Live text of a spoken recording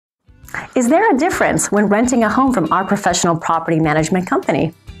Is there a difference when renting a home from our professional property management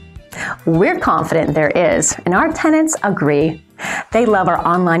company? We're confident there is, and our tenants agree. They love our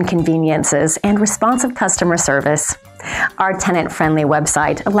online conveniences and responsive customer service. Our tenant-friendly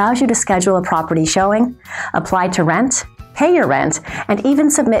website allows you to schedule a property showing, apply to rent, pay your rent, and even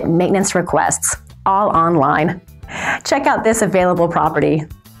submit maintenance requests, all online. Check out this available property.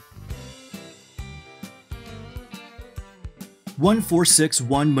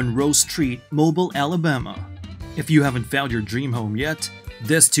 1461 Monroe Street, Mobile, Alabama. If you haven't found your dream home yet,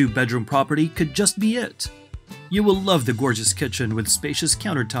 this 2-bedroom property could just be it. You will love the gorgeous kitchen with spacious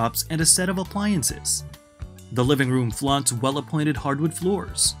countertops and a set of appliances. The living room flaunts well-appointed hardwood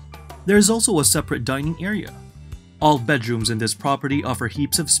floors. There is also a separate dining area. All bedrooms in this property offer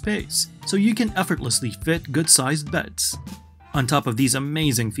heaps of space, so you can effortlessly fit good-sized beds. On top of these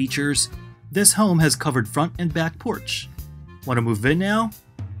amazing features, this home has covered front and back porch. Want to move in now?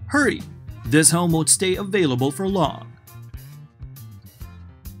 Hurry! This home won't stay available for long.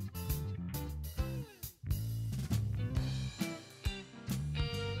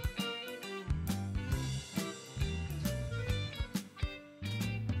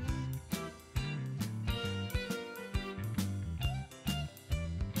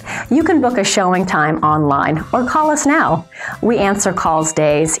 You can book a showing time online or call us now. We answer calls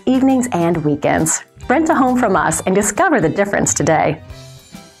days, evenings, and weekends. Rent a home from us and discover the difference today.